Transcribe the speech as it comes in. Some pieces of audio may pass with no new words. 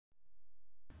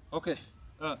Okay,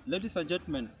 ladies and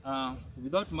gentlemen,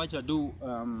 without much ado,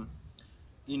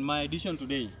 in my edition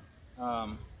today,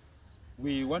 um,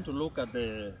 we want to look at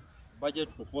the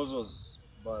budget proposals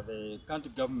by the county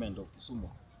government of Kisumu.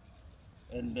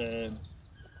 And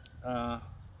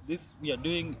this we are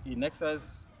doing in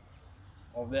excess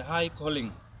of the high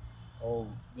calling of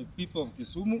the people of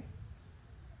Kisumu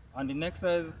and in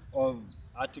excess of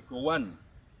Article 1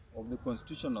 of the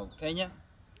Constitution of Kenya,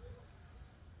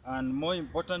 and more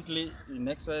importantly, in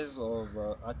excess of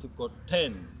Article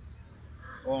 10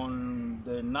 on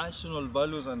the national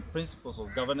values and principles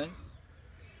of governance,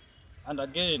 and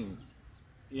again,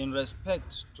 in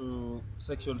respect to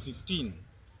Section 15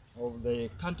 of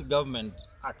the County Government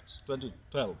Act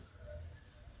 2012,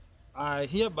 I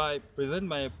hereby present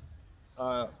my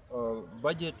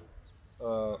budget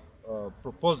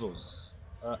proposals,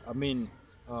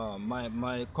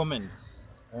 my comments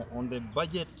on the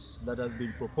budget that has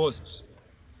been proposed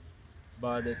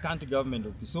by the county government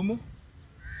of Kisumu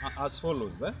as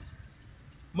follows.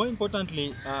 More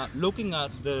importantly, looking at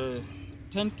the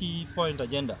 10 key point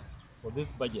agenda for this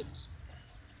budget,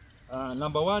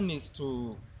 number one is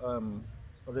to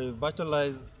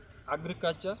revitalize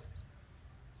agriculture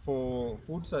for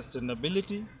food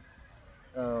sustainability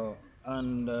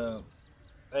and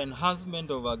enhancement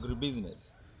of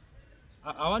agribusiness.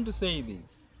 I want to say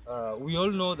this. We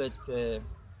all know that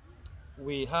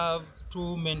we have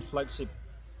two main flagship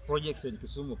projects in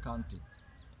Kisumu County,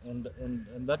 and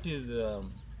that is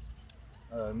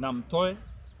Namthoe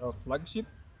flagship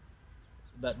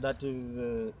that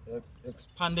is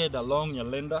expanded along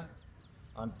Nyalenda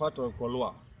and part of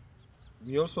Kolwa.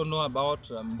 We also know about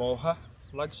Mboha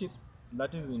flagship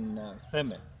that is in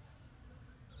Seme.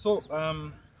 So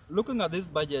looking at this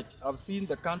budget, I've seen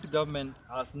the county government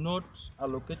has not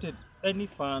allocated any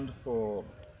fund for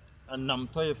a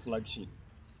Namthoe flagship.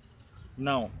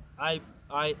 Now, I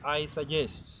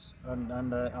suggest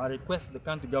and I request the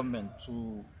county government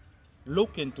to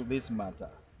look into this matter,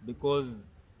 because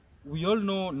we all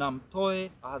know Namthoe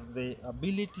has the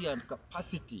ability and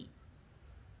capacity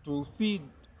to feed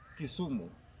Kisumu,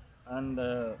 and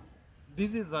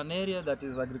this is an area that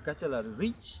is agriculturally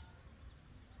rich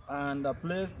and a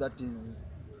place that is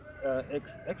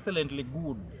excellently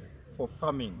good for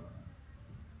farming.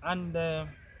 And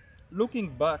looking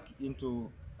back into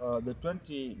the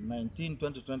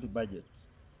 2019-2020 budget,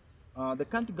 the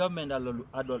county government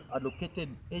allocated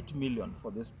 8 million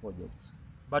for this project.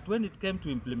 But when it came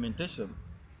to implementation,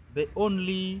 they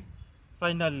only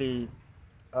finally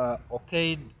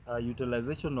okayed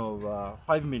utilization of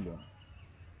 5 million.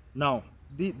 Now,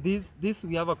 this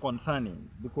we have a concern in,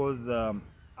 because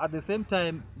at the same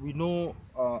time, we know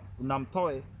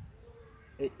Namthoe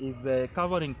is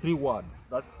covering 3 wards.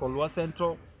 That's Kolwa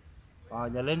Central,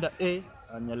 Nyalenda A,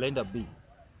 and Nyalenda B.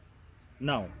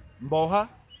 Now, Mboha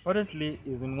currently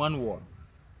is in 1 ward,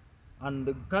 and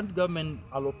the county government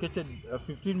allocated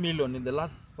 15 million in the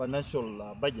last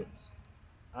financial budget,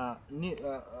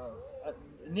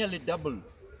 nearly double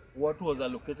what was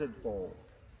allocated for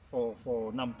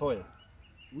Namthoe,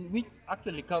 which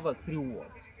actually covers 3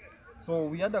 wards. So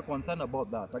we had a concern about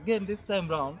that. Again, this time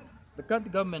round, the county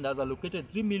government has allocated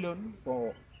 3 million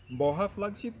for Mboha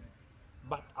flagship,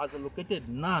 but has allocated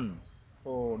none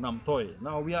for Namthoe.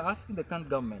 Now we are asking the county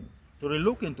government to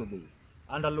relook into this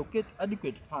and allocate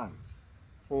adequate funds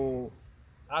for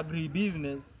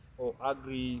agribusiness or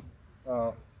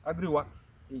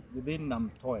agri-works within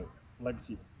Namthoe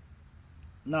flagship.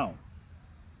 Now,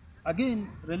 again,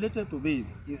 related to this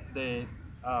is the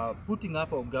putting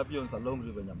up of gabions along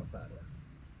River Nyamasaria.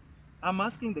 I'm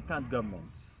asking the county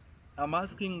government, I'm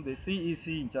asking the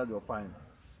CEC in charge of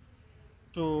finance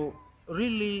to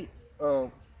really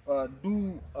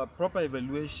do a proper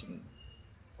evaluation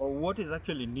of what is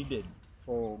actually needed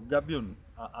for gabion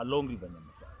along River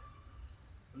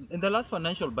Nyamasaria. In the last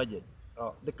financial budget,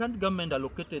 the county government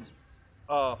allocated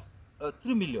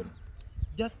 3 million,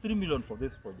 just 3 million for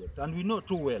this project, and we know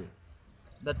too well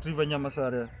that River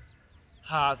Nyamasaria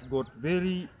has got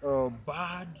very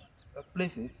bad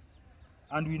places,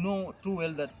 and we know too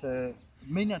well that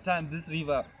many a time this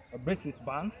river breaks its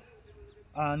banks,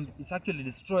 and it's actually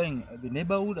destroying the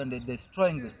neighborhood and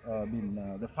destroying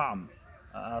the farms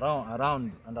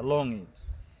around and along it.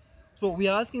 So we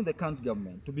are asking the county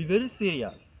government to be very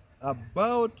serious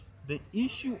about the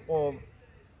issue of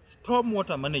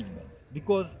stormwater management,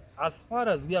 because as far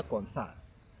as we are concerned,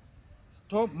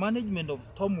 management of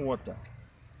stormwater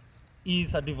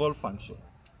is a devolved function,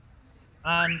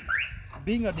 and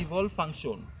being a devolved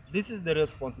function, this is the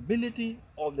responsibility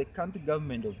of the county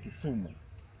government of Kisumu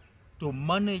to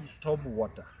manage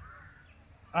stormwater.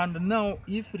 And now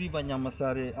if River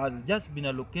Nyamasaria has just been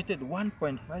allocated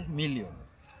 1.5 million,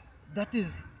 that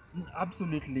is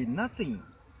absolutely nothing.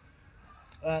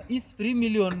 If 3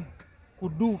 million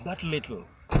could do that little,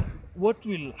 what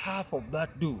will half of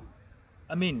that do?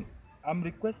 I mean, I'm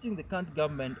requesting the current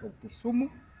government of Kisumu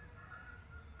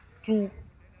to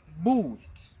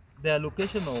boost the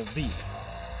allocation of this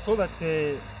so that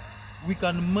we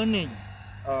can manage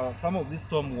some of these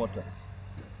storm waters.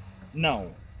 Now,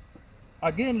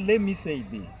 again, let me say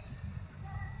this,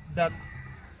 that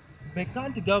the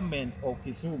current government of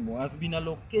Kisumu has been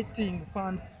allocating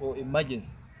funds for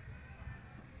emergency,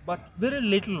 but very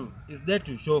little is there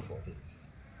to show for this.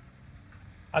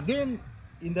 Again,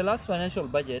 in the last financial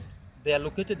budget, they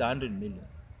allocated 100 million.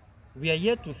 We are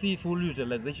yet to see full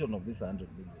utilization of this 100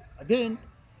 million. Again,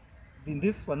 in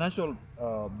this financial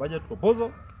budget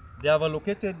proposal, they have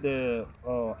allocated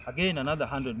again another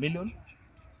 100 million.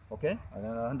 Okay,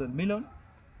 another 100 million.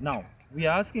 Now, we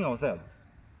are asking ourselves,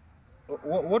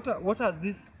 what has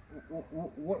this,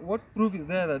 what proof is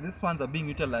there that these funds are being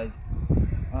utilized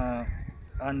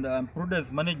and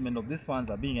prudence management of these funds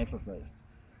are being exercised?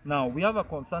 Now, we have a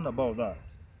concern about that.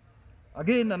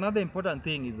 Again, another important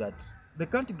thing is that the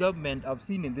county government, I've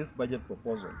seen in this budget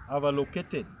proposal, have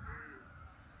allocated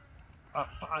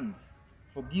funds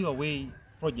for giveaway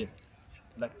projects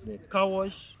like the car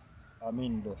wash,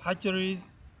 the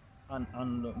hatcheries, and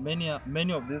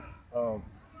many of these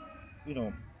you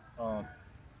know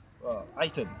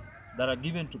items that are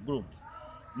given to groups.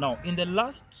 Now, in the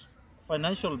last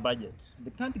financial budget,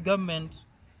 the county government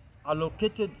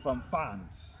allocated some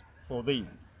funds for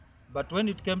this, but when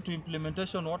it came to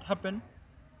implementation, what happened?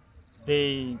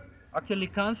 They actually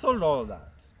cancelled all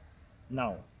that.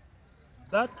 Now,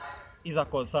 that is a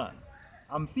concern.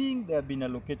 I'm seeing they have been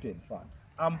allocated funds.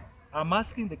 I'm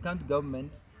asking the county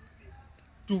government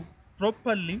to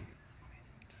properly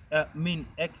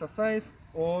exercise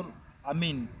or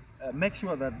make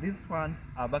sure that these funds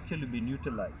have actually been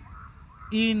utilized.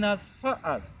 In as far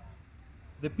as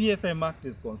the PFM Act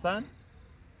is concerned,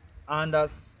 and in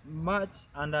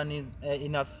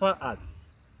as far as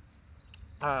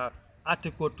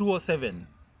Article 207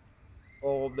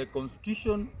 of the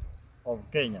Constitution of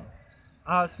Kenya,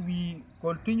 as we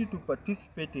continue to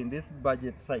participate in this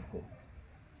budget cycle,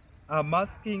 I'm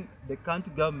asking the county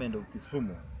government of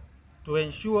Kisumu to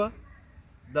ensure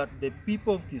that the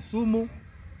people of Kisumu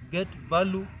get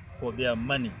value for their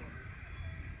money.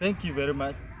 Thank you very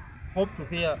much. Hope to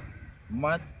hear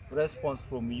much response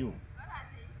from you.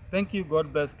 Thank you.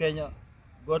 God bless Kenya.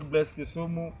 God bless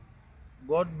Kisumu.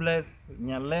 God bless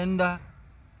Nyalenda.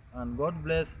 And God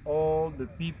bless all the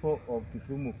people of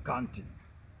Kisumu County.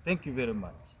 Thank you very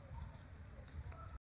much.